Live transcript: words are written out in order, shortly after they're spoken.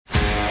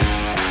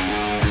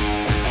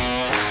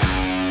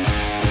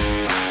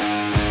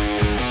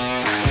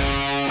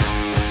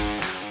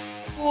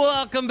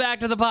Welcome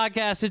back to the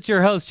podcast. It's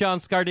your host, John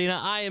Scardina.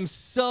 I am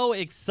so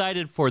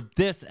excited for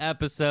this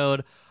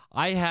episode.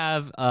 I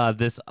have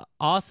this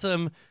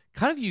awesome,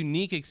 kind of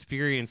unique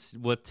experience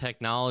with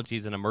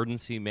technologies and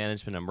emergency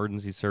management,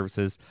 emergency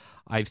services.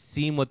 I've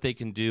seen what they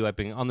can do. I've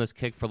been on this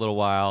kick for a little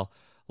while.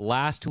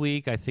 Last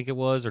week, I think it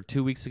was, or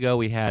 2 weeks ago,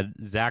 we had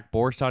Zach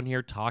Borscht on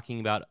here talking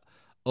about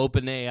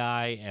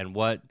OpenAI and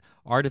what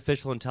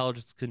artificial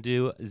intelligence can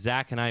do.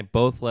 Zach and I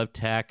both love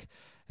tech,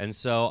 and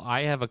so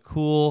I have a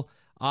cool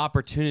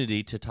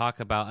opportunity to talk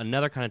about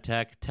another kind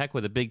of tech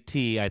with a big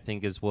T, I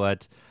think is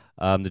what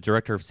the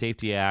Director of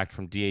Safety Act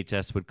from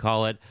DHS would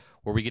call it,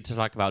 where we get to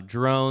talk about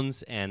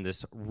drones and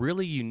this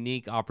really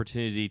unique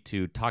opportunity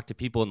to talk to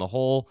people in the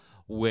hole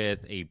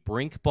with a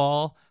BRINC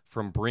ball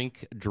from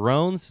BRINC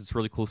Drones. It's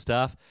really cool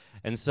stuff.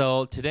 And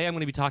so today I'm going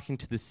to be talking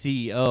to the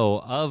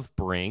CEO of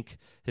BRINC.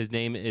 His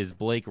name is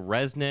Blake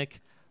Resnick.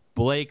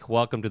 Blake,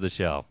 welcome to the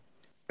show.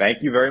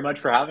 Thank you very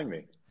much for having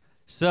me.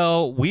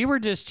 So we were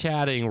just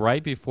chatting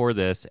right before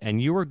this,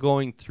 and you were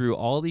going through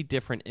all the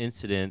different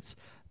incidents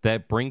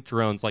that BRINC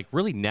drones, like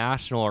really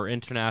national or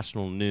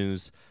international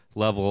news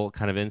level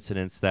kind of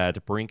incidents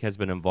that BRINC has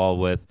been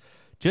involved with,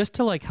 just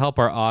to like help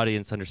our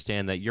audience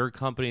understand that you're a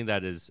company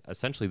that is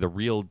essentially the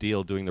real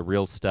deal, doing the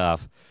real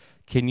stuff.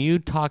 Can you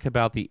talk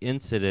about the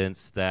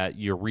incidents that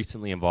you're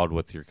recently involved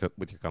with your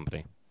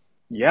company?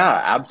 Yeah,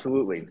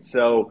 absolutely.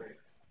 So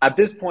at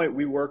this point,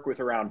 we work with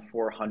around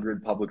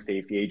 400 public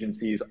safety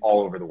agencies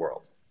all over the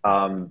world.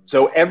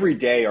 So every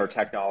day, our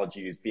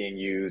technology is being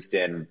used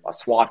in a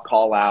SWAT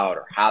call out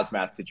or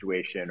hazmat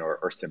situation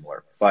or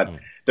similar. But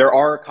there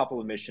are a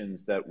couple of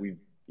missions that we've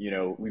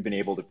been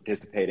able to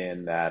participate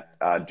in that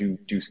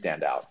do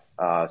stand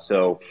out.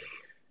 So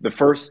the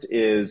first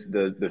is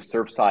the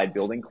Surfside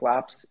building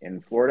collapse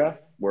in Florida,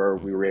 where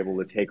we were able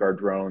to take our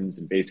drones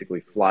and basically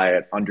fly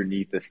it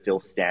underneath the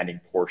still standing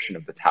portion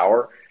of the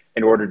tower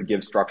in order to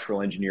give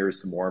structural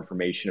engineers some more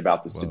information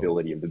about the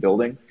stability of the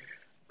building.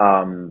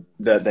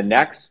 The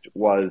next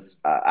was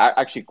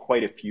actually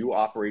quite a few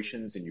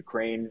operations in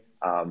Ukraine.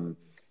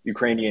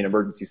 Ukrainian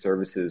Emergency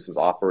Services is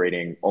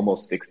operating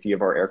almost 60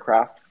 of our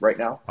aircraft right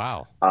now.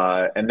 Wow.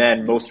 And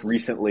then most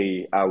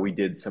recently, we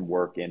did some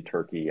work in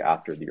Turkey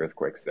after the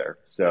earthquakes there.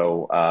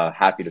 So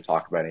happy to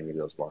talk about any of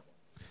those more.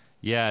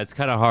 Yeah, it's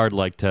kind of hard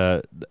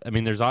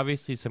there's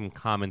obviously some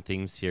common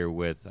themes here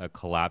with a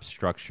collapsed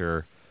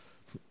structure.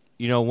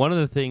 You know, one of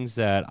the things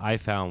that I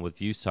found with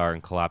USAR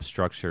and collapsed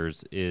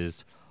structures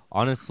is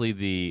honestly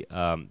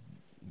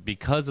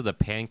because of the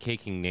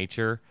pancaking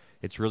nature,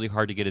 it's really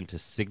hard to get into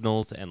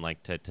signals and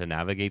like to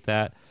navigate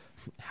that.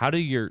 How do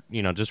your,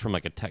 just from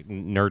like a tech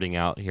nerding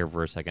out here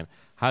for a second,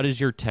 how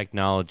does your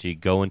technology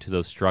go into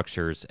those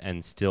structures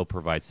and still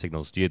provide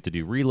signals? Do you have to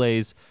do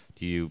relays?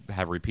 Do you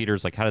have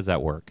repeaters? Like, how does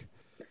that work?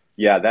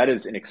 Yeah, that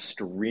is an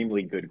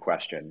extremely good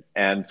question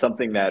and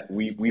something that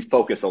we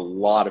focus a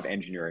lot of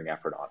engineering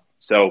effort on.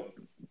 So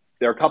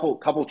there are a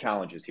couple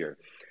challenges here.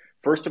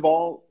 First of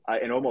all,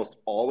 in almost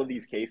all of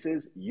these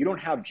cases, you don't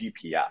have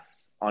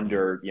GPS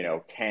under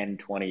 10,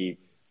 20,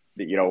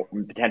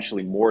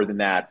 potentially more than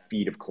that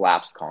feet of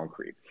collapsed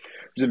concrete,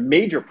 which is a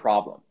major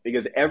problem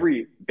because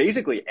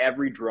basically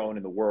every drone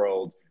in the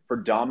world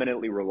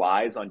predominantly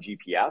relies on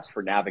GPS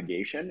for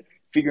navigation,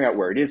 figuring out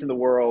where it is in the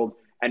world,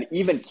 and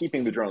even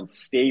keeping the drone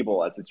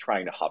stable as it's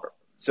trying to hover.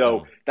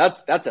 So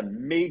that's a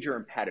major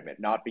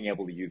impediment, not being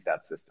able to use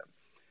that system.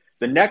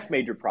 The next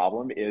major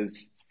problem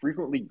is it's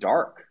frequently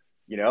dark.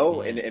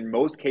 In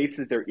most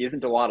cases, there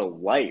isn't a lot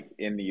of light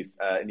in these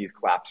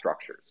collapsed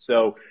structures.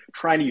 So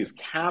trying to use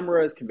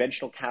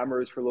conventional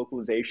cameras for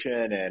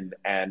localization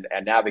and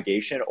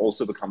navigation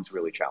also becomes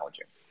really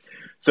challenging.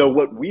 So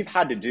what we've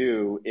had to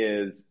do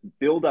is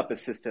build up a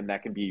system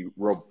that can be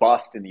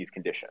robust in these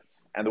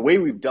conditions. And the way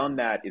we've done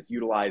that is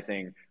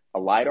utilizing a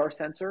LiDAR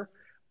sensor,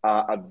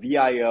 a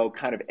VIO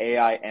kind of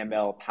AI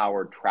ML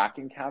powered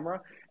tracking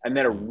camera, and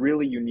then a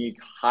really unique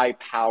high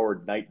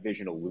powered night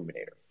vision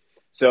illuminator.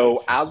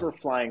 So as we're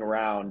flying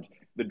around,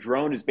 the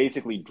drone is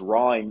basically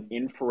drawing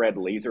infrared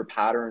laser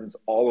patterns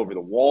all over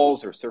the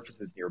walls or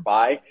surfaces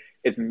nearby.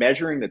 It's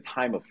measuring the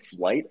time of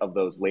flight of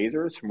those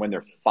lasers from when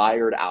they're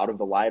fired out of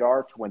the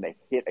LiDAR to when they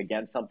hit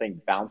against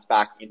something, bounce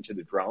back into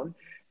the drone.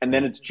 And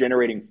then it's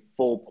generating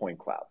full point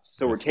clouds.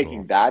 So we're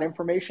taking that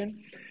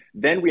information.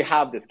 Then we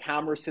have this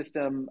camera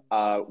system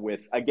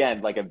with,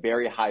 again, like a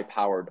very high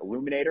powered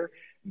illuminator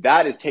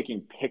that is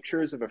taking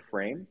pictures of a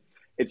frame.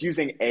 It's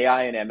using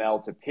AI and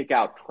ML to pick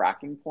out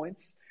tracking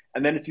points.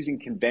 And then it's using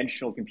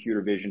conventional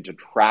computer vision to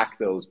track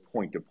those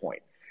point to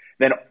point.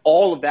 Then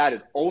all of that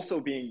is also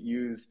being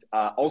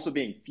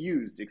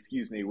fused,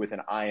 with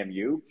an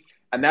IMU.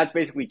 And that's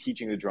basically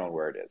teaching the drone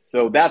where it is.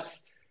 So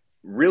that's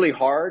really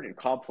hard and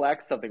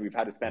complex, something we've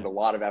had to spend a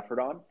lot of effort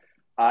on.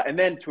 And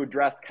then to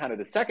address kind of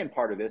the second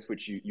part of this,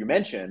 which you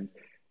mentioned,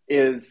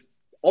 is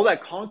all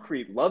that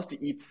concrete loves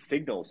to eat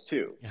signals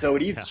too. So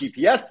it eats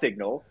GPS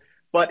signal,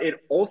 but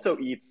it also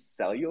eats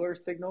cellular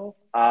signal,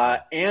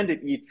 and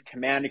it eats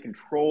command and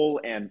control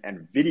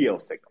and video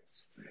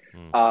signals.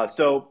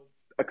 So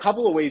a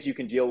couple of ways you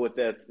can deal with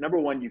this. Number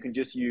one, you can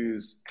just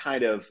use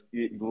kind of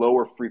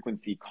lower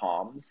frequency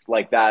comms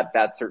like that.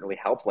 That certainly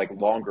helps, like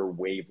longer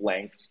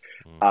wavelengths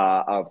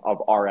of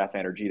RF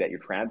energy that you're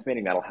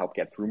transmitting. That'll help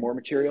get through more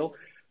material.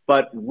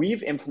 But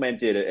we've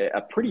implemented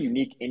a pretty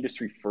unique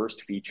industry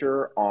first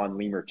feature on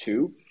Lemur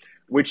 2,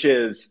 which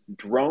is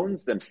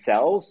drones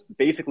themselves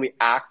basically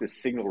act as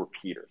signal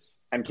repeaters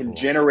and can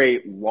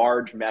generate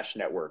large mesh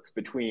networks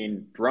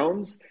between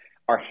drones,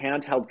 our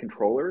handheld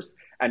controllers,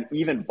 and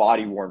even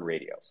body-worn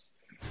radios.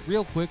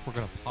 Real quick, we're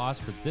going to pause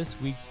for this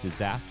week's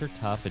Disaster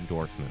Tough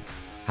endorsements.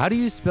 How do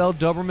you spell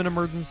Doberman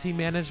Emergency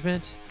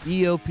Management?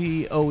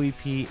 EOP,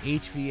 OEP,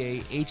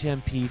 HVA,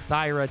 HMP,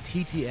 Thyra,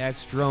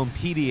 TTX, Drone,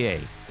 PDA.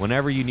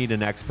 Whenever you need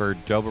an expert,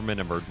 Doberman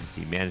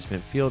Emergency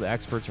Management field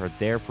experts are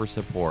there for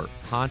support.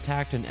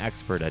 Contact an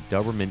expert at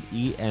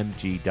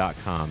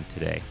DobermanEMG.com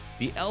today.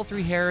 The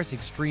L3 Harris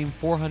Extreme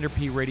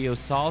 400p radio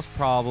solves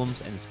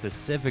problems and is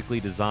specifically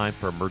designed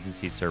for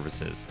emergency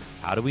services.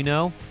 How do we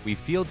know? We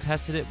field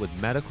tested it with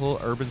medical,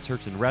 urban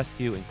search and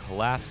rescue, and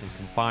collapse and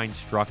confined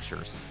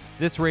structures.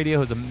 This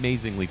radio is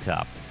amazingly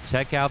tough.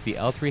 Check out the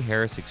L3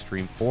 Harris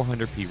Extreme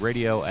 400p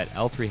radio at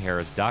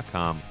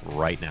L3Harris.com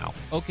right now.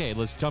 Okay,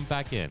 let's jump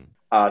back in.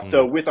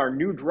 So with our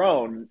new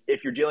drone,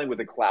 if you're dealing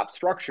with a collapsed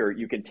structure,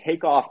 you can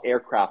take off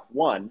aircraft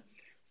one,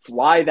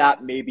 fly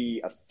that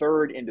maybe a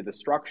third into the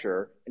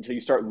structure until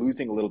you start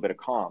losing a little bit of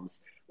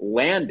comms,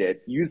 land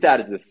it, use that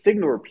as a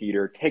signal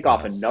repeater, take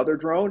off another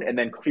drone, and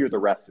then clear the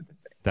rest of the thing.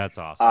 That's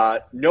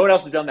awesome. No one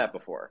else has done that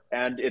before.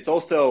 And it's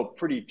also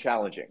pretty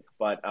challenging,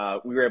 but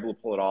we were able to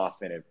pull it off,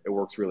 and it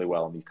works really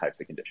well in these types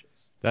of conditions.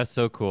 That's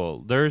so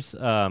cool. There's,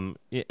 and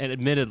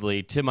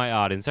admittedly, to my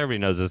audience, everybody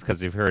knows this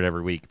because they've heard it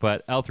every week,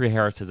 but L3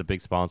 Harris is a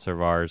big sponsor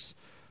of ours.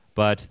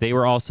 But they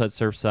were also at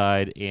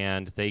Surfside,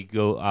 and they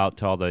go out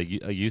to all the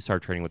USAR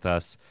training with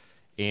us.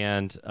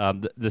 And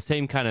the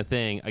same kind of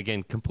thing,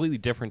 again, completely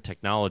different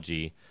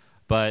technology.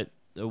 But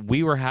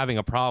we were having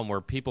a problem where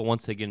people,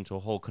 once they get into a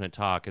hole, couldn't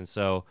talk. And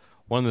so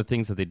one of the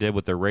things that they did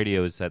with their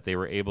radio is that they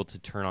were able to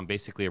turn on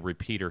basically a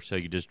repeater. So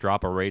you just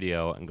drop a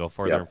radio and go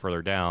further and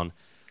further down.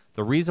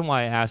 The reason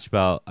why I asked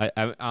about,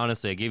 I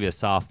honestly, I gave you a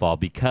softball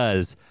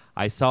because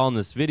I saw in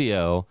this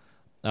video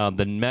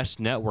the mesh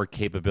network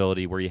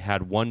capability where you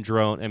had one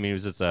drone. I mean,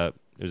 it was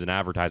an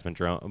advertisement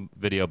drone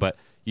video, but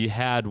you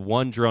had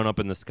one drone up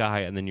in the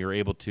sky, and then you're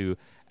able to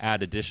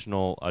add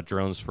additional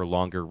drones for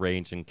longer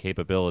range and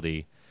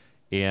capability.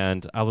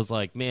 And I was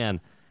like, man,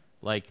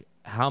 like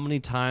how many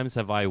times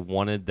have I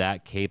wanted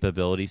that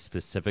capability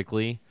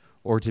specifically,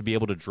 or to be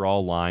able to draw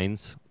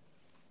lines,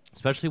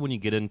 especially when you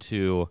get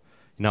into,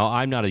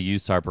 I'm not a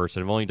USAR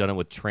person. I've only done it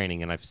with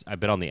training, and I've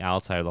been on the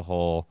outside of the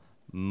hole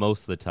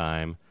most of the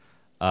time.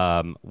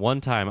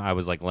 One time I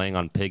was like laying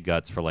on pig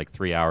guts for like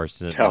 3 hours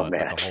to the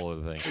whole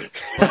other thing.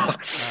 But,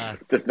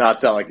 does not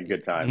sound like a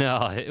good time.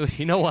 No,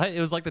 you know what? It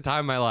was like the time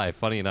of my life,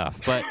 funny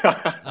enough. But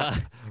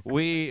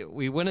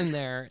we went in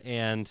there,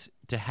 and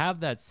to have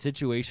that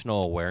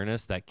situational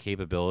awareness, that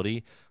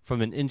capability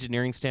from an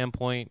engineering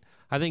standpoint,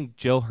 I think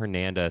Joe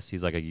Hernandez,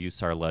 he's like a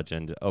USAR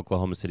legend,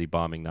 Oklahoma City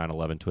bombing,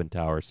 9/11 Twin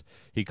Towers.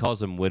 He calls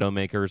them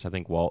widowmakers. I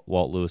think Walt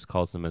Lewis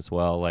calls them as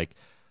well. Like,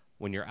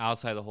 when you're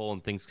outside the hole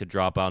and things could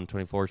drop out in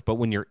 24 hours, but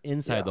when you're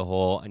inside the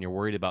hole and you're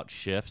worried about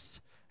shifts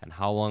and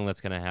how long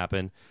that's going to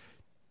happen,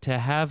 to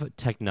have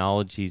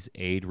technologies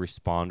aid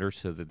responders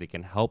so that they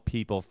can help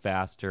people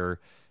faster,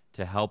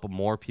 to help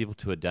more people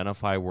to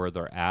identify where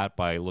they're at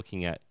by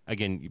looking at,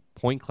 again,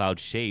 point cloud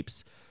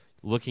shapes,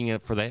 looking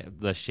at for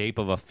the shape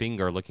of a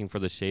finger, looking for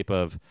the shape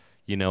of,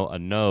 a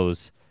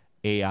nose,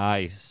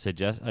 AI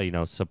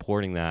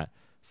supporting that.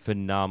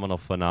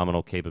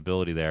 Phenomenal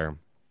capability there.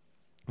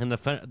 And the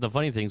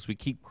funny thing is we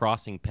keep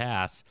crossing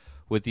paths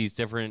with these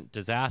different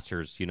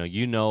disasters.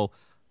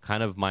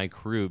 Kind of my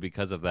crew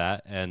because of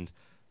that. And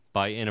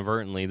by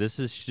inadvertently,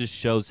 just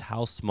shows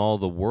how small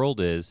the world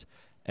is.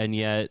 And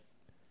yet,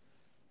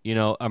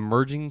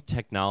 emerging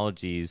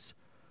technologies,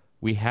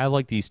 we have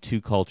like these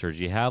two cultures.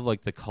 You have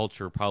like the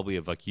culture probably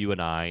of like you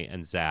and I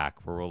and Zach,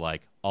 where we're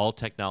like all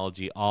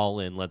technology, all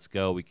in, let's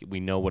go. We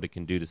know what it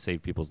can do to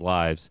save people's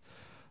lives.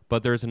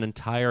 But there's an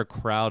entire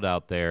crowd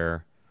out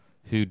there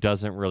who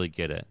doesn't really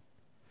get it.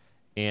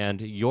 And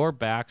your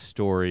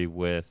backstory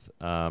with,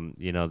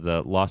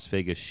 the Las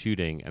Vegas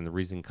shooting and the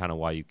reason kind of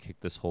why you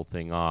kicked this whole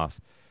thing off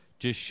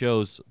just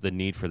shows the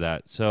need for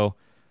that. So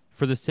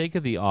for the sake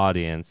of the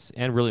audience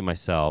and really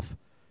myself,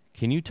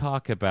 can you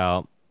talk to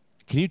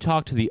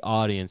the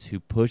audience who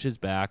pushes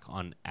back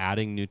on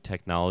adding new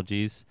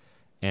technologies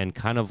and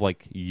kind of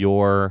like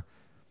your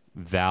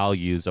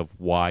values of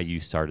why you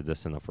started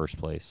this in the first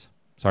place?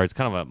 Sorry, it's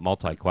kind of a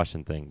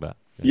multi-question thing, but...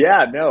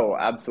 Yeah, no,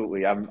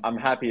 absolutely. I'm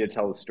happy to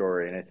tell the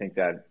story, and I think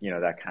that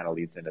that kind of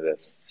leads into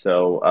this.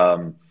 So,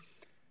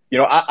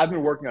 I've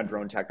been working on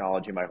drone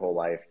technology my whole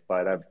life,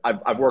 but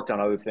I've worked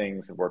on other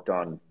things. I've worked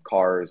on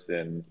cars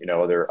and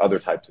other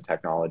types of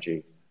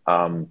technology.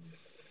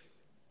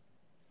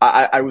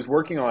 I was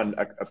working on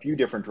a few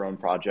different drone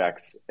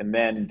projects, and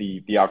then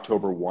the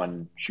October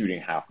 1 shooting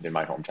happened in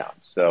my hometown.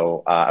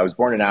 So I was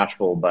born in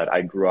Nashville, but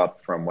I grew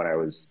up from when I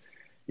was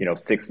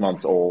 6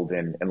 months old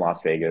in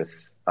Las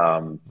Vegas.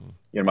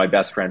 My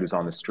best friend was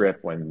on the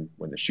Strip when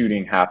the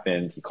shooting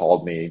happened. He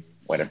called me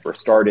when it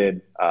first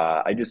started.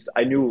 I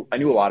knew a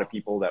lot of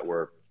people that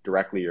were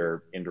directly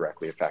or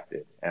indirectly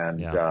affected,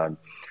 and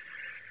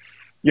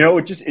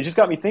it just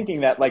got me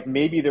thinking that like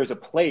maybe there's a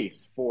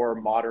place for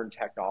modern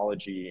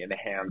technology in the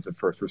hands of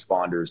first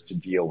responders to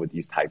deal with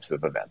these types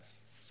of events.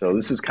 So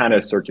this was kind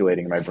of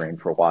circulating in my brain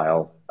for a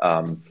while.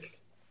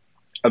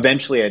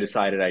 Eventually, I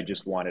decided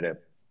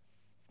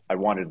I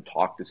wanted to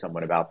talk to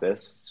someone about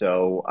this.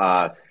 So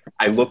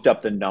I looked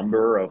up the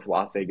number of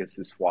Las Vegas'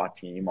 SWAT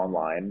team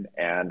online,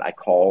 and I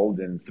called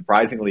and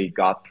surprisingly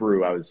got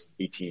through. I was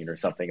 18 or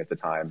something at the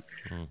time.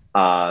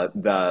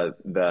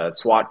 The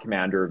SWAT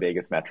commander of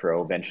Vegas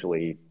Metro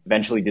eventually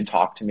did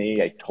talk to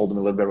me. I told him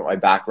a little bit about my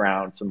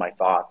background, some of my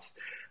thoughts.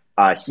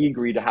 He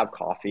agreed to have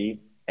coffee.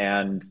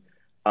 And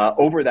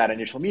over that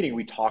initial meeting,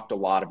 we talked a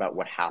lot about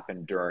what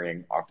happened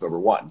during October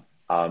 1.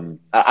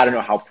 I don't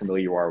know how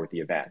familiar you are with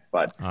the event,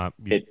 but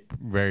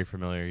very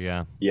familiar.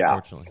 Yeah.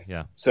 Unfortunately.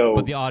 Yeah. So,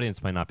 but the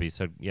audience might not be.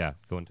 So yeah,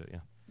 go into it.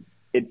 Yeah.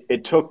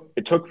 It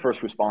took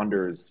first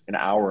responders an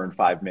hour and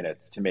 5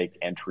 minutes to make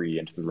entry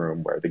into the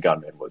room where the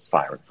gunman was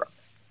firing from.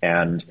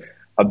 And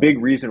a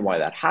big reason why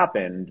that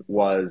happened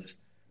was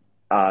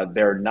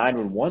their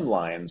 911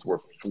 lines were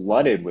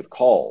flooded with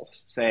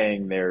calls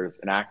saying there's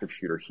an active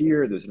shooter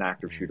here, there's an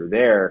active shooter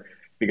there,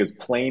 because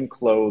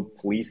plainclothes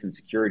police and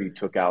security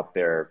took out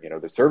their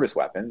service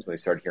weapons when they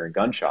started hearing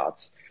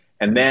gunshots.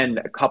 And then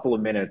a couple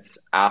of minutes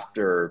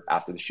after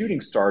the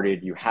shooting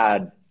started, you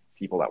had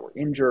people that were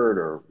injured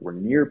or were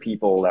near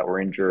people that were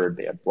injured.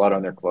 They had blood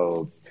on their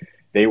clothes.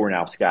 They were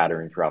now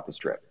scattering throughout the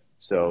Strip.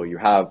 So you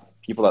have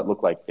people that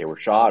look like they were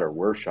shot or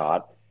were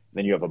shot.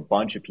 Then you have a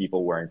bunch of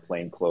people wearing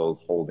plainclothes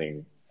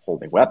holding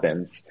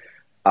weapons.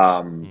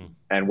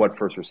 And what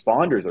first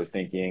responders are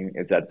thinking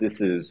is that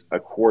this is a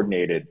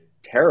coordinated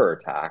terror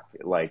attack,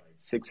 like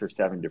 6 or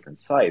 7 different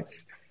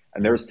sites,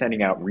 and they're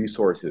sending out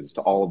resources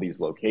to all of these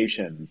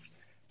locations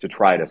to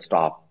try to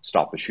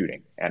stop the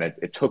shooting. And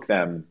it took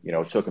them,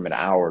 an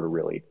hour to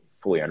really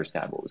fully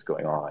understand what was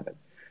going on and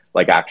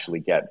like actually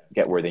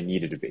get where they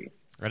needed to be.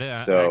 I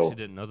actually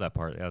didn't know that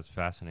part. That's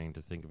fascinating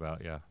to think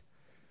about. Yeah.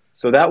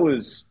 So that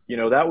was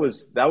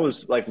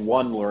like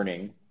one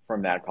learning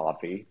from that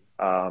coffee.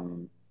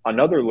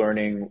 Another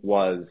learning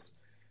was,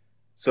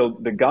 so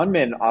the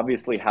gunman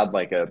obviously had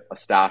like a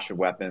stash of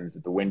weapons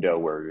at the window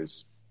where he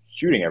was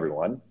shooting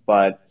everyone,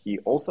 but he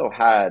also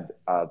had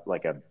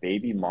like a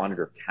baby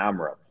monitor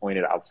camera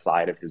pointed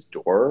outside of his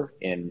door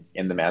in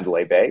the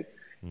Mandalay Bay.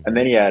 And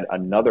then he had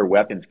another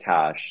weapons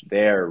cache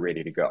there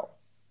ready to go.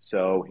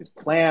 So his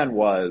plan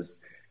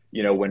was,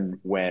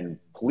 when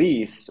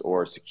police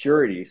or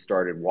security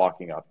started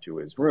walking up to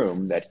his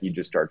room, that he'd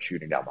just start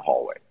shooting down the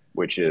hallway,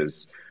 which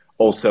is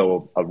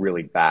also a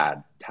really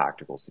bad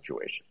tactical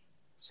situation.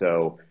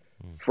 So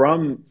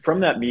from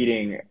that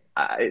meeting,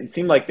 it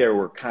seemed like there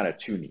were kind of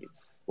 2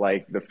 needs.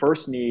 Like the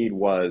first need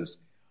was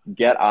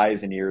get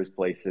eyes and ears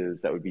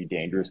places that would be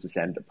dangerous to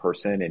send a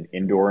person in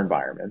indoor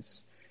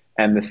environments.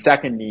 And the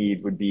second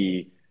need would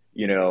be,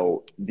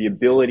 the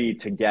ability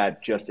to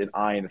get just an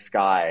eye in the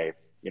sky,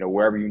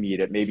 wherever you need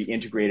it, maybe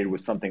integrated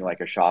with something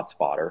like a shot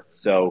spotter.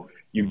 So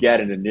you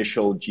get an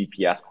initial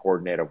GPS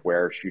coordinate of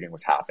where shooting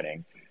was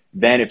happening.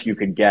 Then if you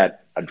could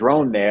get a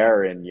drone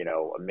there in,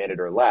 a minute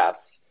or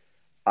less,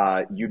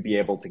 you'd be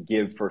able to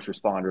give first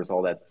responders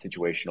all that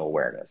situational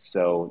awareness.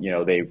 So,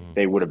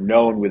 they would have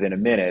known within a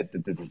minute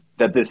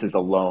that this is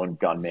a lone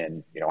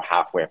gunman,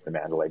 halfway up the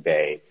Mandalay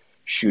Bay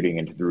shooting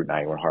into the Route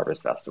 91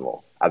 Harvest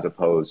Festival, as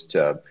opposed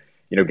to,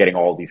 getting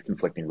all these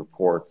conflicting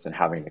reports and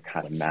having to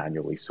kind of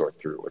manually sort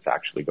through what's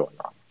actually going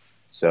on.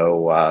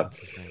 So, I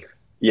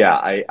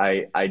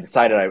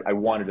decided I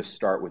wanted to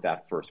start with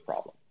that first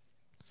problem.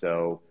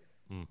 So,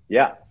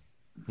 yeah.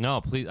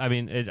 No, please. I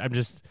mean, I'm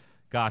just...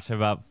 Gosh, I have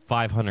about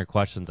 500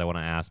 questions I want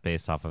to ask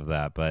based off of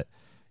that, but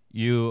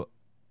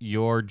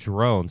your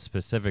drone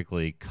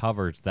specifically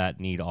covers that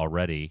need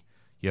already.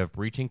 You have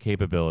breaching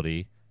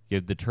capability. You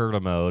have the turtle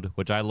mode,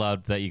 which I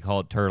loved that you call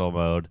it turtle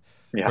mode.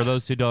 Yeah. For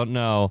those who don't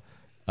know,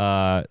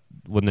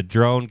 when the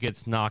drone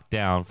gets knocked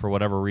down for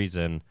whatever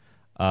reason,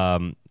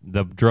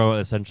 the drone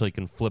essentially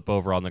can flip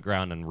over on the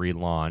ground and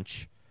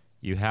relaunch.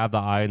 You have the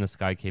eye in the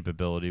sky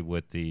capability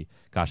with the...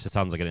 Gosh, this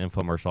sounds like an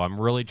infomercial. I'm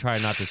really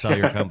trying not to sell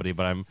your company,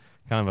 but I'm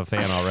kind of a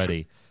fan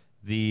already.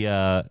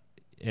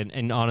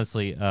 And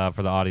honestly,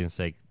 for the audience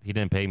sake, he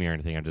didn't pay me or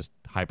anything. I'm just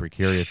hyper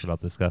curious about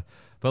this stuff.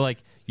 But like,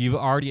 you've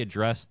already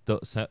addressed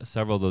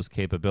several of those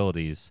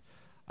capabilities.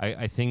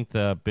 I think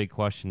the big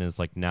question is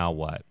like, now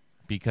what?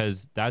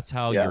 Because that's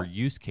how your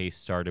use case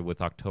started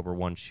with October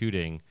 1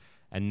 shooting,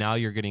 and now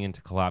you're getting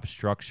into collapse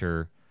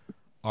structure.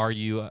 Are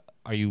you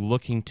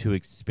looking to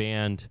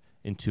expand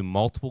into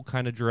multiple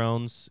kind of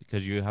drones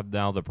because you have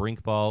now the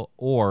BRINC ball,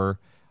 or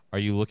are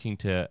you looking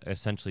to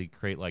essentially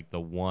create like the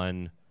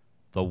one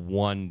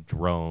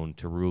drone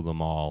to rule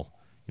them all?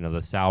 The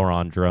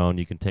Sauron drone.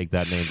 You can take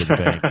that name to the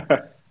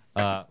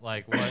bank.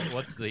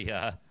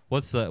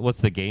 What's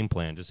the game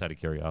plan? Just out of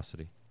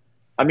curiosity.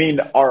 I mean,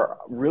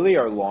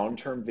 our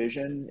long-term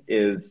vision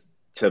is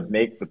to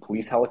make the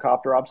police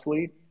helicopter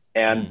obsolete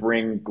and Mm,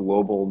 bring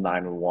global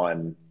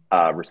 911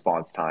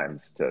 response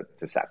times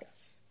to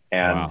seconds.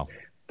 And wow.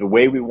 the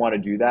way we want to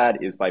do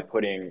that is by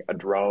putting a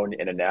drone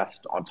in a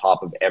nest on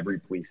top of every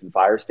police and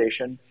fire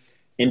station,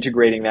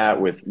 integrating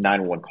that with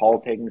 911 call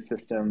taking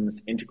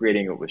systems,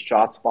 integrating it with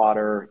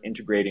ShotSpotter,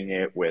 integrating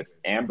it with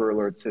Amber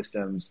Alert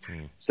systems.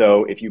 Mm,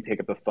 So if you pick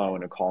up the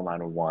phone and call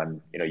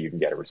 911, you can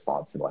get a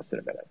response in less than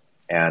a minute.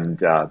 And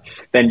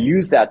then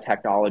use that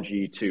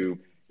technology to,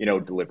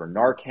 deliver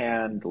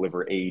Narcan,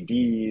 deliver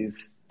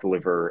AEDs,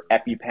 deliver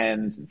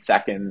EpiPens in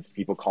seconds,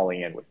 people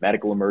calling in with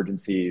medical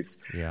emergencies.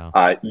 yeah.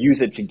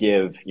 Use it to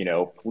give,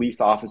 police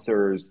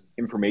officers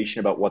information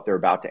about what they're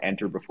about to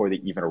enter before they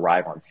even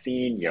arrive on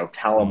scene.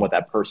 Tell them Mm, what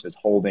that person is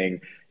holding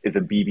is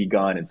a BB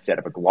gun instead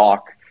of a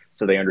Glock,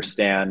 so they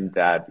understand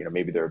that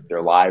maybe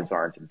their lives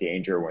aren't in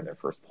danger when they're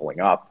first pulling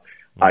up.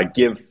 mm.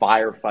 Give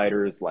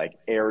firefighters like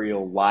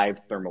aerial live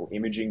thermal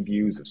imaging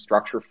views of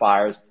structure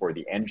fires before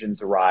the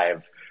engines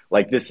arrive.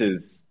 Like this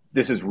is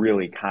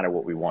really kind of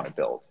what we want to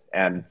build.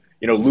 And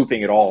Interesting.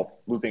 looping it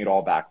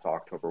all back to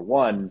October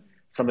 1,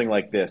 something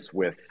like this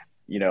with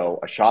a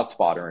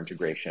ShotSpotter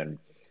integration.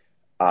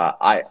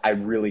 I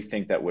really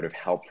think that would have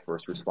helped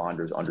first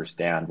responders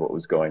understand what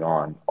was going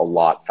on a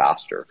lot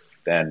faster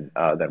than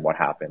what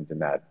happened,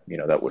 and that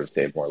would have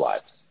saved more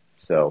lives.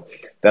 So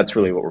that's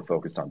Yeah. really what we're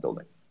focused on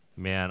building.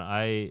 Man,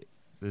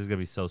 this is gonna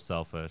be so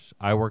selfish.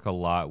 I work a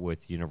lot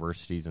with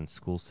universities and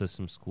school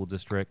systems, school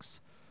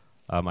districts.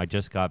 I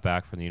just got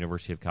back from the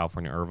University of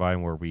California,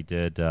 Irvine, where we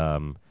did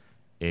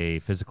a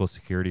physical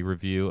security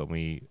review, and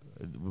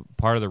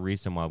part of the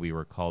reason why we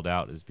were called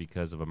out is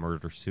because of a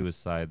murder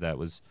suicide that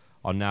was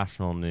on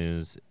national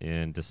news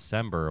in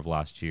December of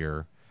last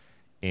year,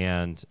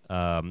 and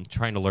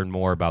trying to learn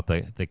more about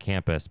the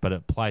campus, but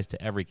it applies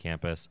to every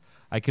campus.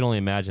 I can only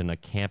imagine a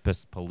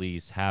campus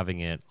police having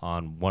it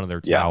on one of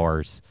their Yeah,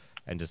 towers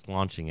and just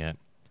launching it.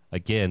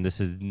 Again, this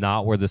is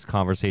not where this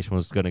conversation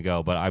was going to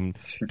go, but I'm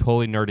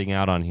totally nerding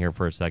out on here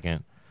for a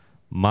second.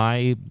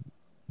 My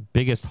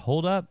biggest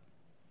holdup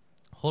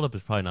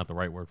is probably not the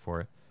right word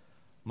for it.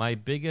 My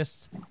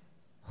biggest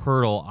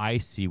hurdle I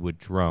see with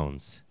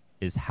drones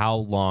is how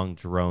long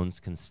drones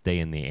can stay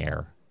in the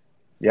air.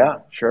 yeah,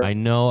 I sure.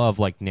 know of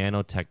like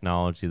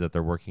nanotechnology that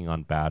they're working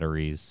on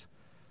batteries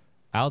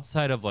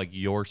outside of like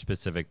your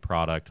specific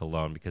product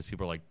alone, because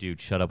people are like, dude,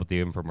 shut up with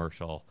the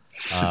infomercial.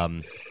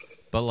 Um,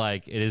 but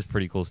like, it is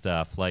pretty cool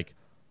stuff. Like,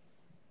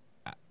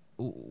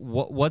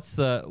 what's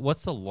the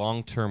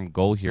long term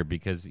goal here?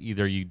 Because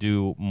either you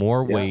do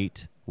more Yeah.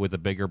 weight with a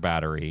bigger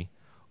battery,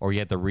 or you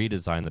have to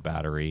redesign the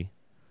battery,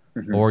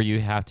 Hmm. or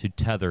you have to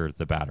tether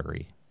the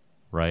battery,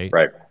 right?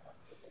 Right.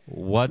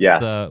 What's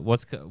Yes. the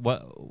what's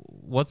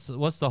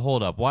the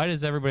holdup? Why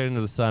does everybody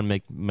under the sun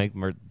make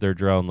their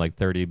drone like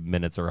 30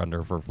 minutes or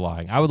under for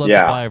flying? I would love to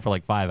Yeah. fly it for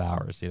like 5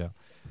 hours.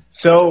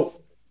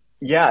 So,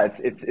 yeah,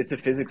 it's a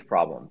physics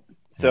problem.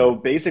 Hmm. So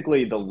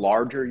basically, the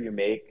larger you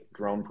make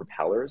drone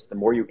propellers, the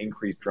more you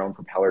increase drone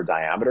propeller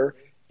diameter.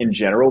 In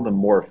general, the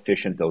more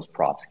efficient those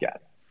props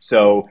get.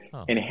 So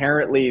Oh,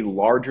 inherently,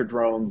 larger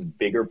drones,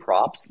 bigger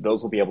props,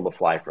 those will be able to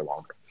fly for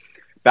longer.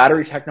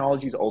 Battery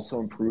technology is also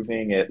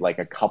improving at like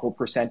a couple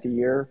percent a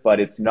year, but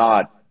it's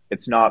not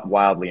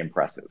wildly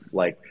impressive.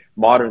 Like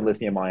modern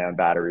lithium ion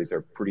batteries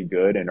are pretty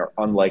good and are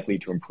unlikely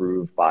to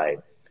improve by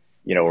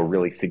a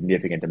really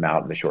significant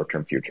amount in the short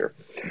term future.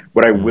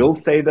 What I hmm. will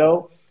say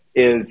though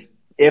is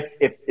if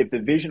the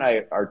vision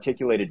I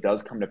articulated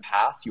does come to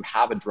pass, you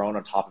have a drone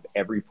on top of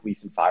every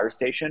police and fire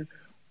station.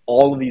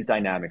 All of these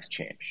dynamics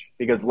change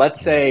because Hmm.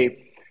 let's say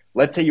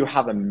you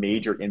have a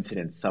major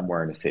incident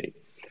somewhere in a city.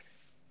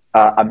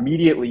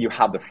 Immediately you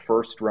have the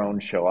first drone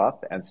show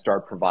up and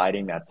start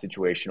providing that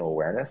situational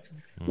awareness.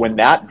 Hmm. When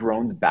that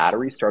drone's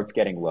battery starts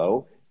getting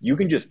low, you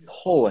can just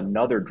pull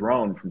another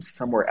drone from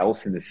somewhere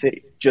else in the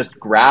city. Just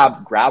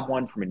grab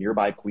one from a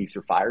nearby police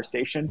or fire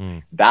station. Hmm.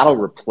 That'll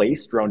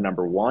replace drone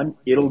number one.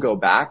 It'll go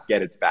back,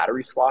 get its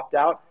battery swapped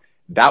out.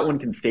 That one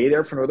can stay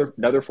there for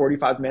another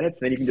 45 minutes,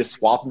 and then you can just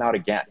swap them out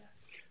again.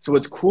 So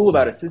what's cool Hmm.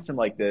 about a system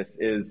like this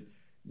is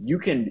you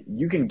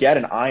can get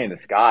an eye in the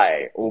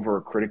sky over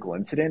a critical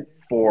incident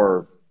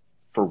for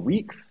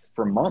weeks,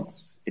 for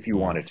months, if you Hmm.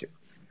 wanted to.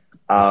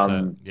 Just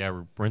Um,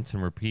 rinse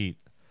and repeat.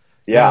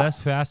 Yeah, yeah, that's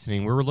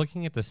fascinating. We were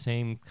looking at the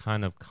same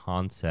kind of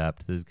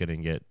concept. This is going to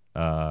get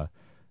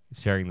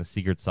sharing the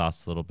secret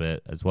sauce a little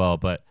bit as well,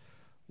 but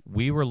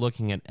we were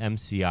looking at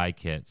MCI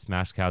kits,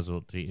 mass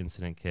casualty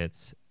incident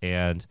kits,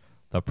 and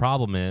the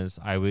problem is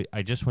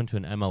I just went to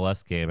an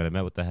MLS game and I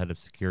met with the head of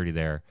security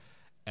there,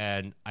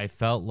 and I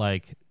felt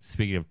like,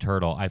 speaking of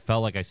turtle, I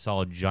felt like I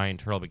saw a giant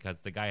turtle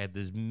because the guy had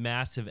this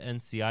massive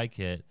NCI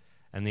kit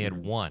and they had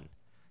mhm, one.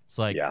 It's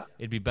like yeah,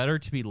 it'd be better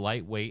to be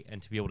lightweight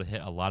and to be able to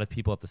hit a lot of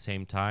people at the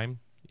same time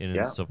in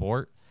yeah,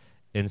 support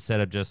instead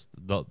of just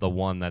the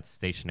one that's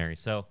stationary.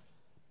 So,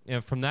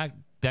 from that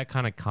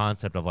kind of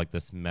concept of like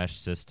this mesh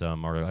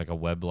system or like a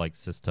web like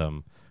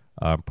system,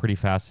 pretty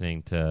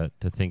fascinating to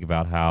think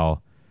about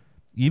how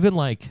even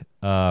like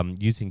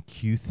using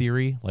Q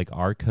theory, like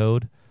R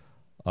code,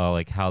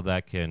 like how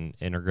that can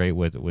integrate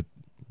with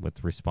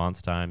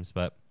response times.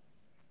 But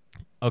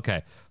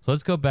okay, so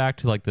let's go back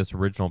to like this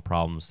original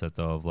problem set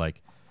though of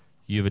like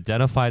you've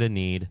identified a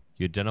need,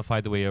 you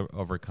identified the way to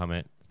overcome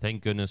it.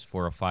 Thank goodness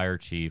for a fire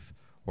chief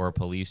or a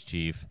police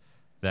chief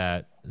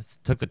that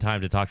took the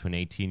time to talk to an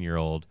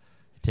 18-year-old.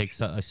 It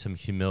takes some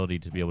humility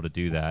to be able to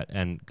do that,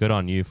 and good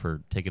on you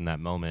for taking that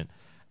moment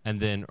and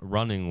then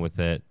running with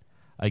it.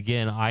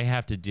 Again, I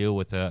have to deal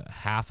with a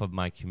half of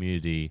my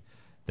community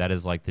that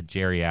is like the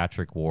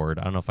geriatric ward.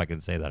 I don't know if I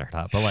can say that or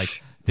not, but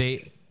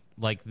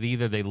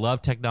either they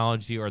love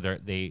technology or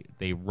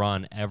they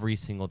run every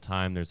single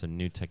time there's a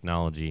new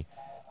technology.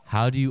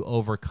 How do you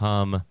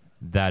overcome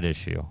that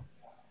issue?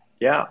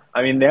 Yeah,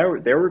 I mean,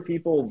 there were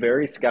people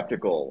very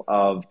skeptical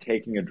of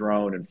taking a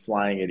drone and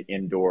flying it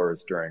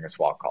indoors during a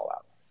SWAT call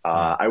out.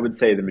 Hmm. I would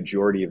say the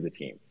majority of the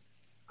team.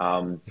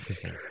 Um,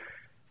 Interesting.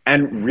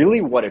 and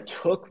really, what it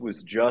took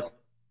was just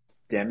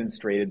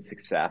demonstrated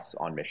success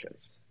on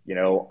missions. You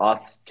know,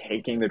 us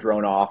taking the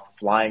drone off,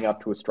 flying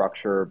up to a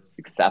structure,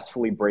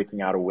 successfully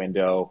breaking out a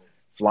window,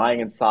 flying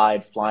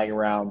inside, flying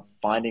around,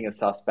 finding a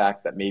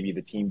suspect that maybe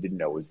the team didn't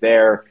know was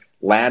there,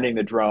 landing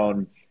the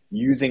drone,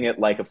 using it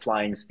like a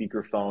flying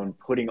speakerphone,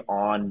 putting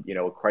on, you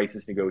know, a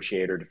crisis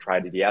negotiator to try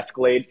to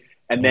de-escalate,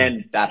 and Hmm.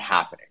 then that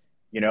happening.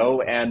 You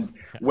know, and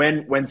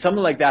when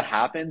something like that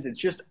happens, it's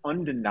just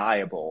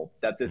undeniable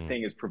that this Hmm.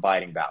 thing is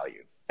providing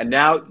value. And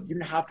now you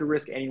don't have to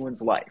risk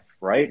anyone's life,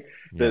 right?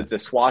 The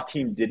Yes. SWAT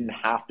team didn't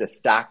have to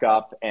stack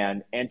up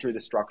and enter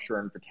the structure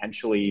and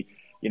potentially,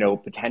 you know,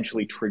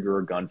 potentially trigger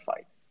a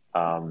gunfight.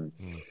 Um,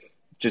 Hmm.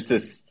 just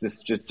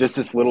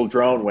this little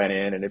drone went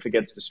in, and if it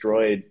gets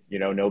destroyed, you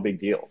know, no big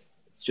deal.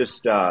 It's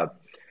just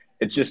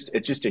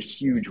it's just a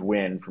huge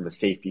win from a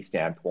safety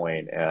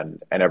standpoint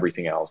and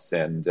everything else,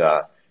 and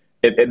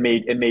it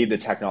made the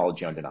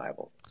technology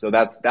undeniable. So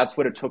that's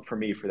what it took for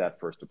me for that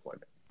first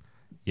deployment.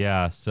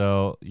 Yeah.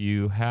 So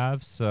you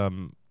have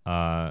some,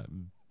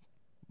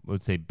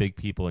 let's say, big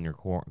people in your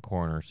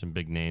corner, some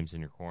big names in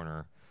your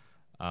corner.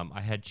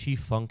 I had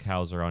Chief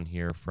Funkhauser on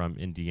here from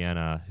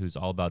Indiana, who's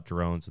all about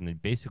drones, and they're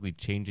basically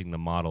changing the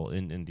model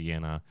in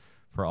Indiana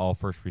for all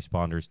first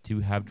responders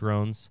to have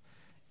drones.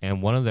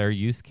 And one of their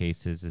use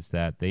cases is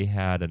that they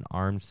had an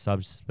armed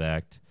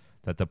suspect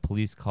that the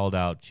police called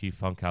out Chief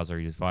Funkhauser,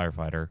 he's a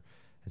firefighter,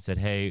 and said,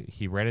 "Hey,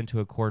 he ran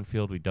into a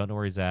cornfield. We don't know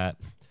where he's at."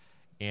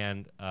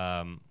 And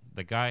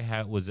the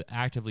guy was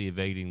actively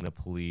evading the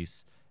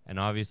police, and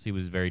obviously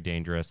was very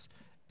dangerous.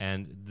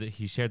 And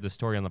he shared the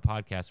story on the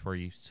podcast where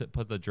he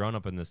put the drone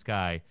up in the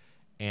sky,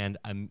 and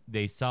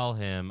they saw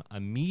him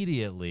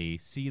immediately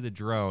see the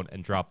drone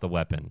and drop the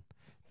weapon.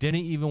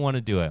 Didn't even want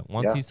to do it.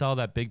 Once Yeah, he saw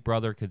that Big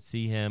Brother could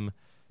see him,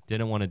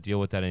 didn't want to deal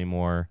with that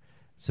anymore.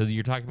 So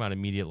you're talking about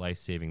immediate life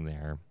saving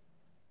there.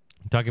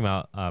 I'm talking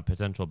about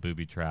potential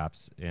booby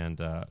traps and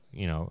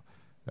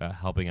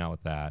helping out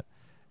with that.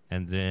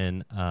 And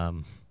then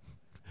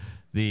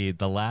the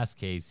last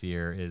case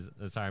here is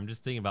sorry, I'm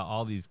just thinking about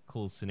all these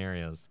cool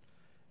scenarios.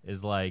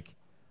 Is like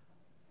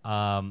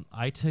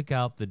I took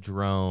out the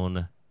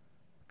drone.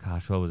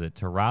 Gosh, what was it?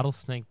 To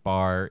Rattlesnake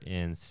Bar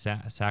in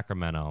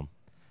Sacramento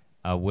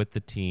with the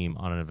team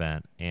on an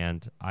event,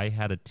 and I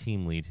had a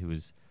team lead who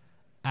was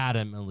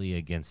adamantly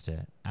against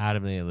it,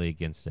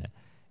 and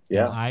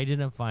yeah. I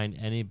didn't find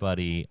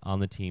anybody on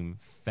the team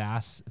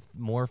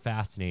more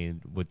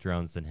fascinated with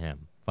drones than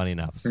him. Funny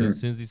enough, so as Hmm.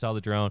 soon as he saw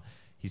the drone,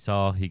 he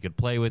saw he could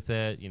play with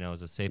it. You know, it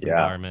was a safe Yeah.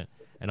 environment,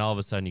 and all of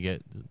a sudden you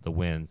get the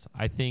wins.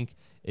 I think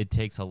it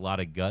takes a lot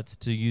of guts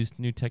to use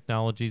new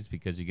technologies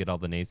because you get all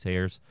the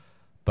naysayers.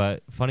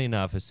 But funny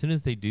enough, as soon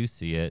as they do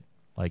see it,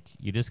 like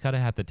you just gotta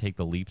have to take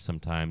the leap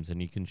sometimes,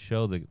 and you can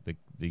show the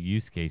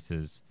use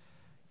cases.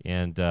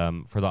 And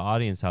for the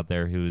audience out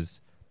there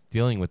who's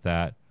dealing with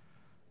that,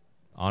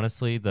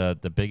 honestly,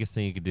 the biggest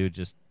thing you can do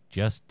is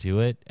just do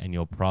it, and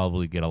you'll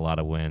probably get a lot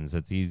of wins.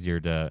 It's easier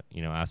to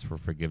ask for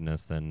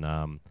forgiveness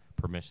than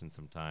permission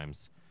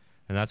sometimes,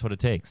 and that's what it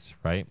takes,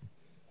 right?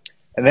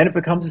 And then it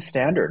becomes a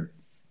standard.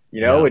 You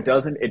know, Yeah,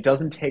 it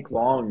doesn't take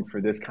long for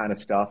this kind of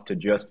stuff to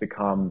just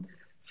become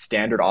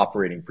standard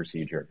operating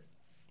procedure.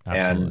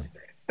 absolutely. And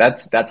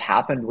that's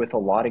happened with a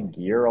lot of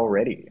gear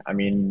already. I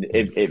mean,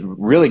 Mm, it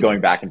really going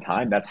back in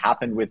time, that's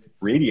happened with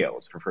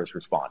radios for first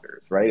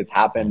responders, right? It's mm.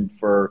 happened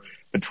for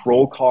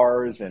patrol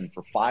cars and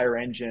for fire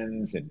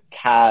engines and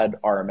CAD,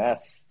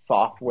 RMS Mm.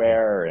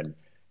 software and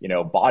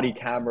body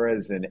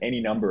cameras and any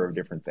number of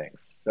different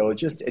things. So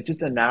it's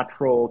just a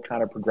natural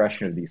kind of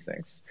progression of these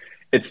things.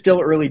 It's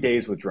still early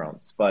days with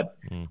drones, but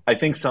Mm. I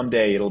think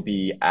someday it'll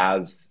be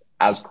as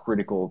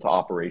critical to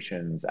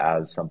operations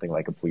as something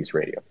like a police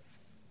radio.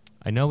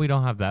 I know we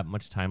don't have that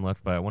much time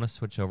left, but I want to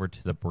switch over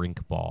to the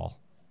Brink ball.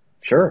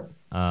 Sure.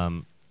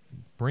 Um,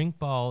 Brink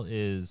ball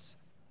is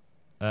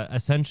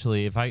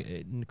essentially, if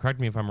I correct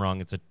me if I'm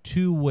wrong, it's a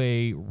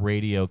two-way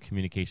radio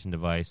communication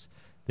device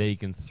that you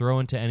can throw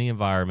into any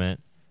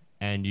environment,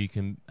 and you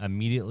can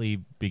immediately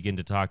begin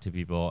to talk to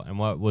people. And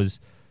what was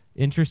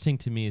interesting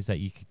to me is that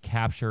you could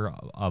capture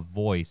a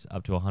voice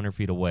up to 100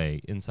 feet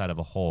away inside of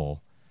a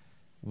hole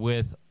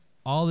with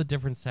all the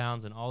different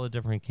sounds and all the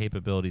different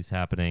capabilities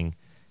happening.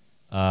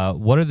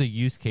 What are the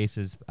use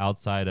cases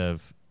outside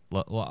of?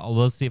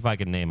 Let's see if I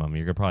can name them.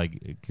 You're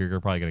probably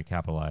going to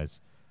capitalize.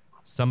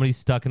 Somebody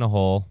stuck in a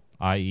hole,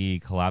 i.e.,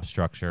 collapsed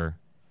structure.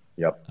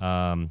 Yep.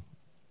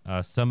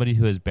 Somebody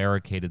who has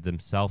barricaded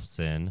themselves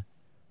in,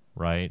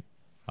 right?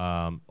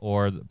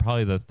 Or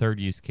probably the third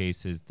use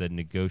case is the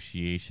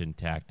negotiation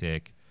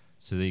tactic,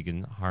 so that you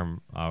can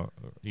harm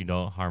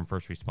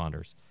first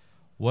responders.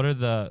 What are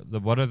the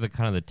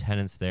kind of the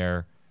tenets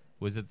there?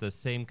 Was it the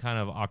same kind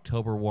of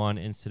October 1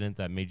 incident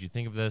that made you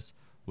think of this?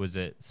 Was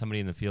it somebody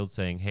in the field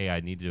saying, "Hey,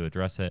 I need to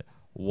address it"?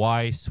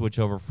 Why switch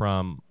over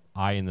from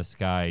eye in the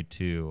sky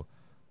to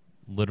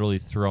literally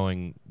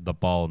throwing the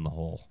ball in the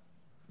hole?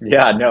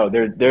 Yeah, no,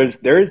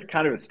 there is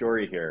kind of a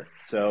story here.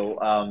 So,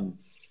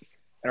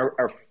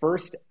 our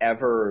first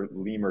ever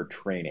lemur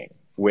training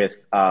with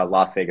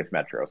Las Vegas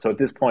Metro. So at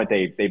this point,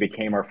 they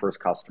became our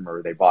first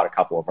customer. They bought a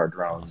couple of our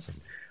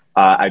drones.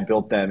 Awesome. I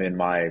built them in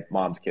my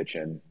mom's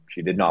kitchen.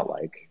 She did not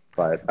like,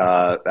 but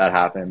that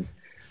happened.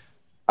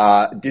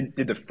 Did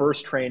the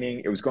first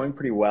training. It was going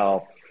pretty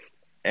well,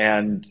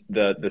 and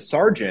the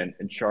sergeant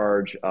in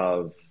charge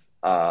of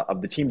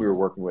the team we were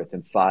working with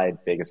inside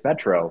Vegas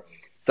Metro.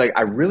 It's like,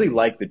 I really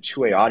like the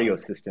two-way audio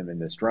system in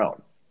this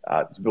drone.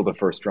 To build the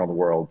first drone in the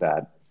world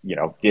that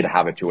did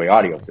have a two-way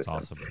audio system.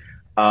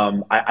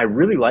 Awesome. I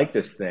really like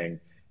this thing.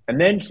 And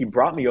then he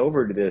brought me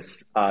over to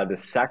this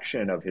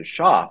section of his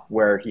shop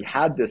where he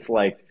had this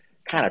like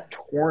kind of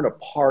torn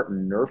apart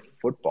Nerf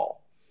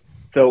football.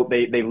 So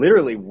they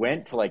literally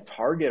went to like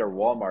Target or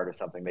Walmart or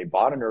something. They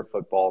bought a Nerf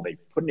football. They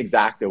put an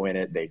X-Acto in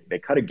it. They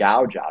cut a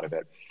gouge out of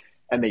it,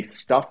 and they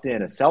stuffed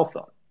in a cell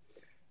phone.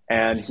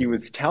 And he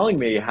was telling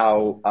me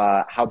how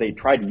they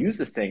tried to use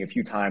this thing a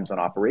few times on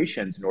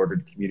operations in order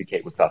to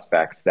communicate with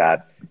suspects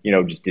that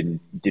just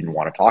didn't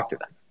want to talk to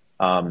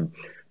them.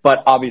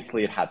 But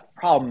obviously, it had some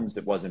problems.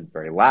 It wasn't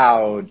very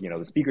loud.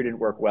 The speaker didn't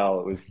work well.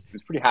 It was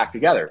pretty hacked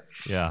together.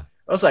 Yeah.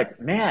 I was like,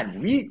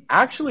 man, we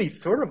actually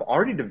sort of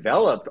already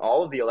developed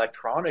all of the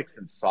electronics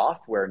and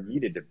software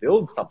needed to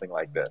build something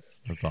like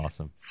this. That's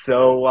awesome.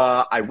 So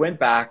I went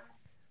back.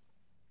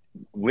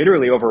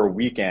 Literally over a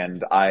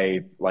weekend,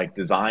 I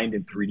designed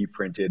and 3D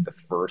printed the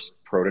first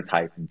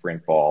prototype in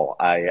BRINC ball.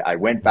 I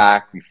went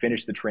back, we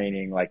finished the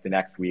training the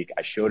next week.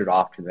 I showed it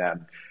off to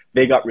them.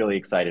 They got really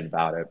excited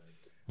about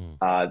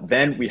it.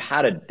 Then we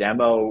had a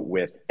demo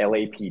with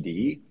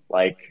LAPD,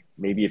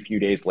 maybe a few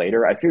days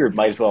later. I figured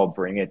might as well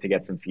bring it to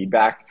get some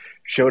feedback.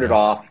 Showed it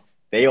off.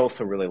 They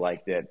also really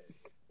liked it.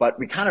 But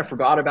we kind of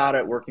forgot about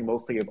it, working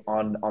mostly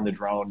on the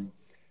drone.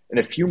 And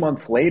a few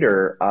months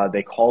later,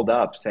 they called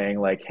up saying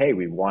hey,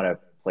 we want to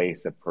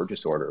place a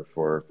purchase order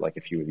for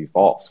a few of these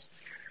balls.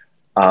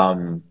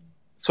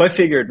 So I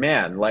figured,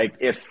 man,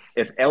 if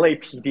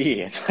LAPD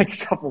in a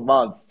couple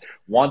months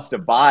wants to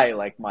buy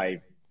my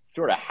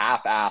sort of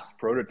half-assed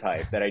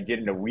prototype that I did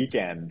in a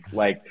weekend,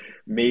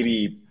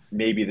 maybe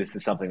this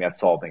is something that's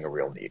solving a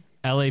real need.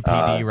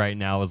 LAPD right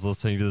now is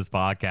listening to this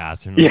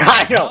podcast. And yeah,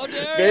 I know.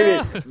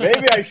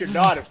 Maybe I should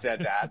not have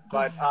said that,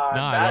 but no,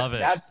 I love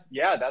it. That's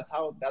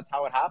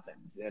how it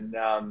happened.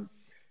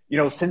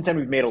 And since then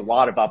we've made a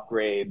lot of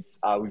upgrades.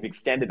 We've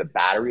extended the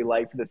battery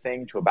life of the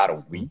thing to about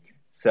a week,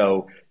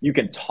 so you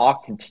can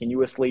talk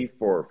continuously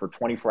for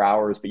 24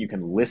 hours, but you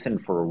can listen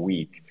for a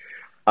week.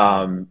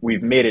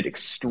 We've made it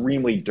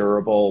extremely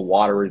durable,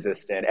 water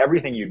resistant,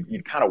 everything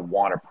you'd kind of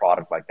want a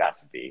product like that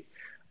to be.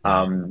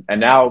 And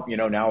now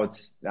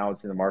it's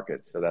in the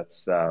market. So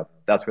that's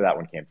where that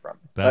one came from.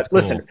 That's but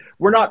listen,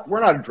 we're not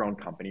a drone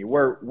company.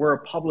 We're a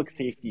public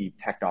safety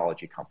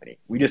technology company.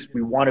 We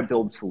want to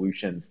build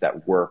solutions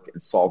that work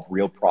and solve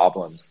real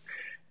problems,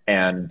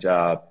 and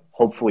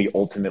hopefully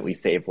ultimately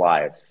save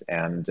lives.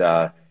 And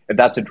if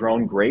that's a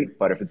drone, great.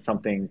 But if it's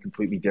something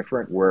completely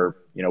different, we're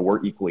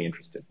equally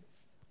interested.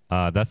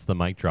 That's the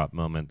mic drop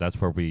moment. That's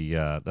where we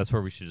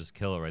should just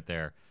kill it right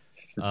there.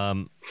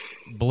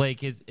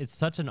 Blake, it's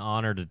such an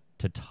honor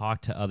to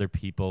talk to other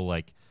people.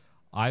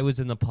 I was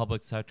in the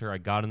public sector. I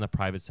got in the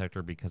private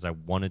sector because I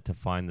wanted to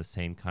find the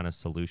same kind of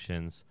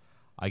solutions.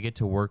 I get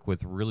to work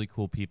with really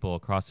cool people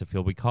across the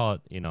field. We call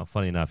it,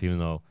 funny enough, even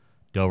though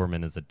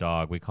Doberman is a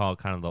dog, we call it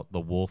kind of the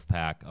wolf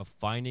pack of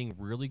finding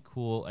really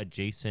cool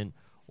adjacent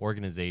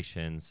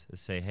organizations to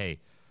say, hey,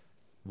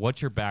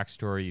 what's your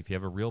backstory? If you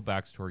have a real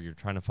backstory, you're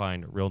trying to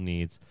find real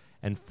needs.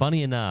 And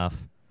funny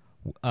enough,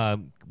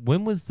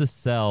 when was the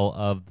sell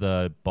of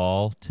the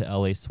ball to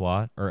LA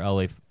SWAT or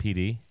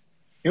LAPD?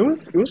 It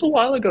was a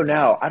while ago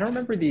now. I don't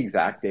remember the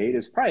exact date.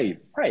 It's probably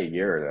a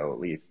year though, at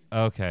least.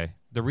 Okay.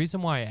 The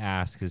reason why I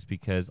ask is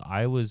because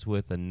I was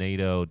with a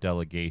NATO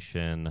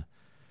delegation.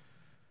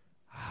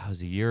 It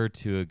was a year or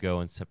two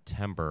ago in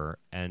September,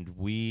 and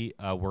we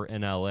were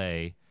in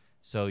LA.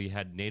 So you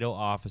had NATO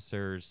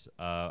officers.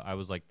 I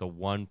was the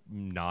one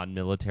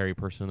non-military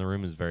person in the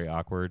room. It was very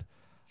awkward.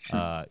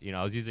 I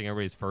was using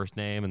everybody's first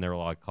name, and they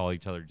were call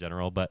each other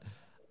general. But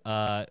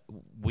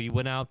we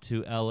went out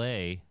to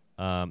L.A.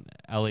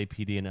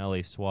 LAPD and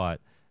LA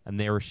SWAT, and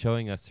they were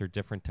showing us their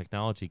different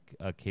technology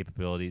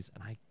capabilities,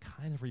 and I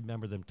kind of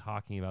remember them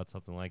talking about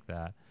something like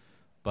that.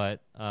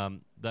 But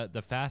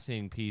the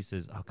fascinating piece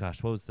is, oh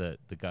gosh, what was the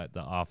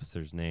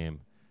officer's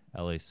name?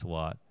 LA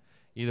SWAT.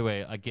 Either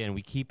way, again,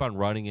 we keep on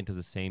running into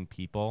the same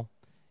people,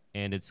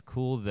 and it's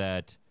cool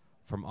that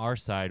from our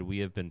side we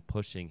have been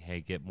pushing, hey,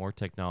 get more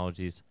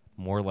technologies,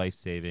 more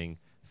life-saving,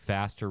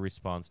 faster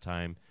response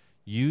time,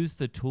 use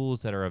the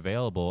tools that are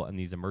available and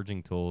these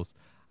emerging tools.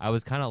 I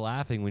was kind of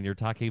laughing when you're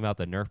talking about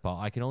the Nerf ball.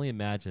 I can only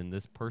imagine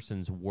this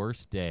person's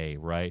worst day,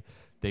 right?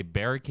 They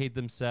barricade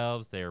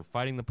themselves, they're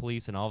fighting the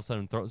police, and all of a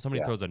sudden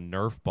somebody throws a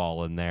Nerf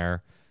ball in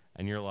there,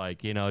 and you're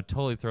like, it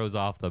totally throws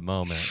off the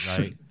moment,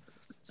 right?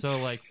 So,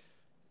 like,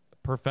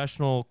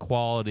 professional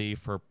quality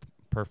for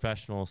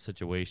professional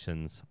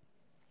situations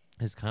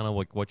is kind of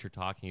like what you're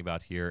talking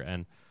about here.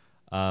 And,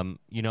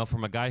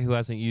 from a guy who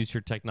hasn't used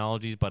your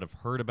technologies but have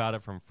heard about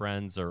it from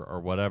friends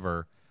or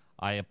whatever,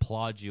 I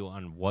applaud you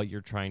on what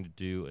you're trying to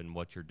do and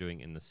what you're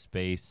doing in the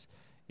space.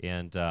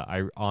 And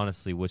I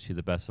honestly wish you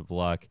the best of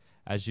luck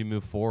as you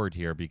move forward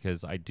here,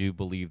 because I do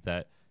believe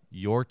that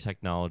your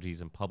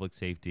technologies and public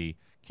safety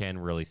can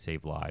really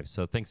save lives.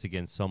 So thanks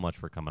again so much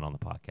for coming on the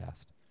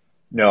podcast.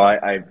 No,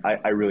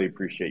 I really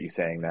appreciate you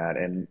saying that.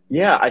 And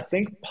yeah, I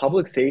think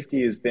public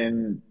safety has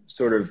been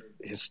sort of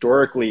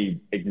historically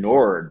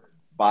ignored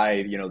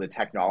by, the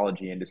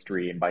technology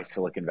industry and by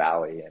Silicon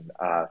Valley. And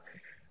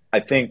I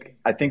think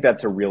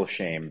that's a real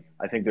shame.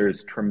 I think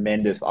there's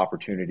tremendous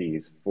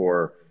opportunities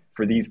for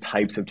these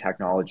types of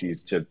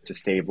technologies to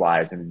save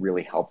lives and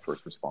really help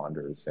first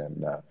responders.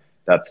 And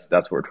that's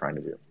what we're trying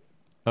to do.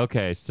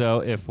 Okay, so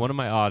if one of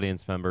my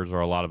audience members or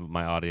a lot of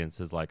my audience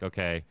is like,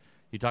 okay,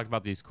 you talked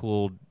about these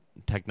cool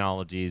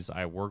technologies.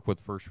 I work with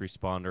first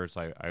responders.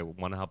 I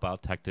want to help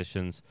out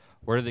technicians.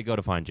 Where do they go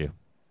to find you?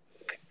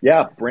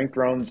 Yeah,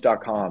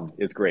 brinkdrones.com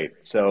is great.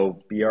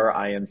 So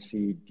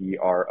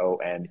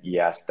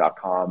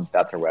BRINCDRONES.com.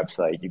 That's our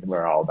website. You can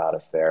learn all about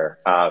us there.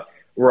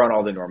 We're on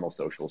all the normal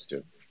socials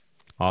too.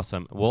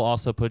 Awesome. We'll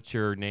also put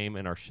your name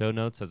in our show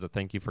notes as a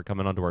thank you for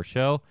coming onto our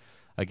show.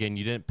 Again,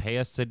 you didn't pay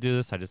us to do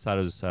this. I just thought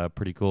it was a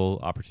pretty cool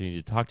opportunity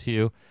to talk to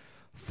you.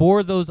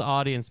 For those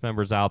audience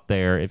members out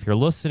there, if you're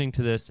listening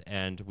to this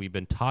and we've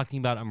been talking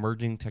about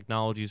emerging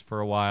technologies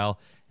for a while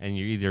and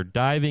you're either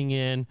diving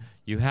in,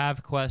 you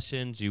have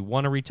questions, you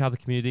want to reach out to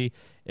the community,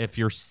 if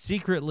you're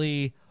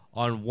secretly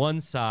on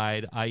one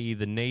side, i.e.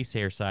 the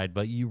naysayer side,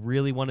 but you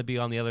really want to be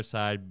on the other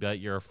side, but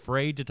you're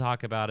afraid to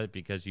talk about it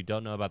because you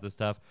don't know about this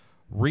stuff,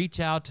 reach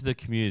out to the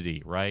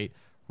community, right?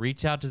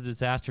 Reach out to the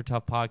Disaster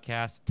Tough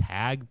Podcast,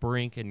 tag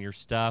BRINC in your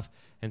stuff,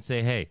 and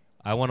say, hey,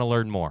 I want to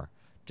learn more.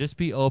 Just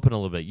be open a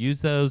little bit. Use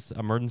those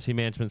emergency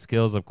management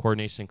skills of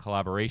coordination and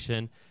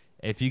collaboration.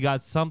 If you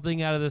got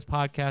something out of this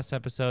podcast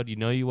episode,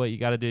 what you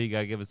got to do. You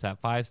got to give us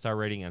that 5-star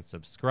rating and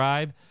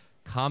subscribe.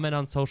 Comment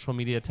on social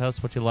media. Tell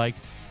us what you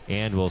liked,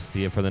 and we'll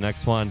see you for the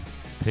next one.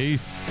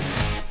 Peace.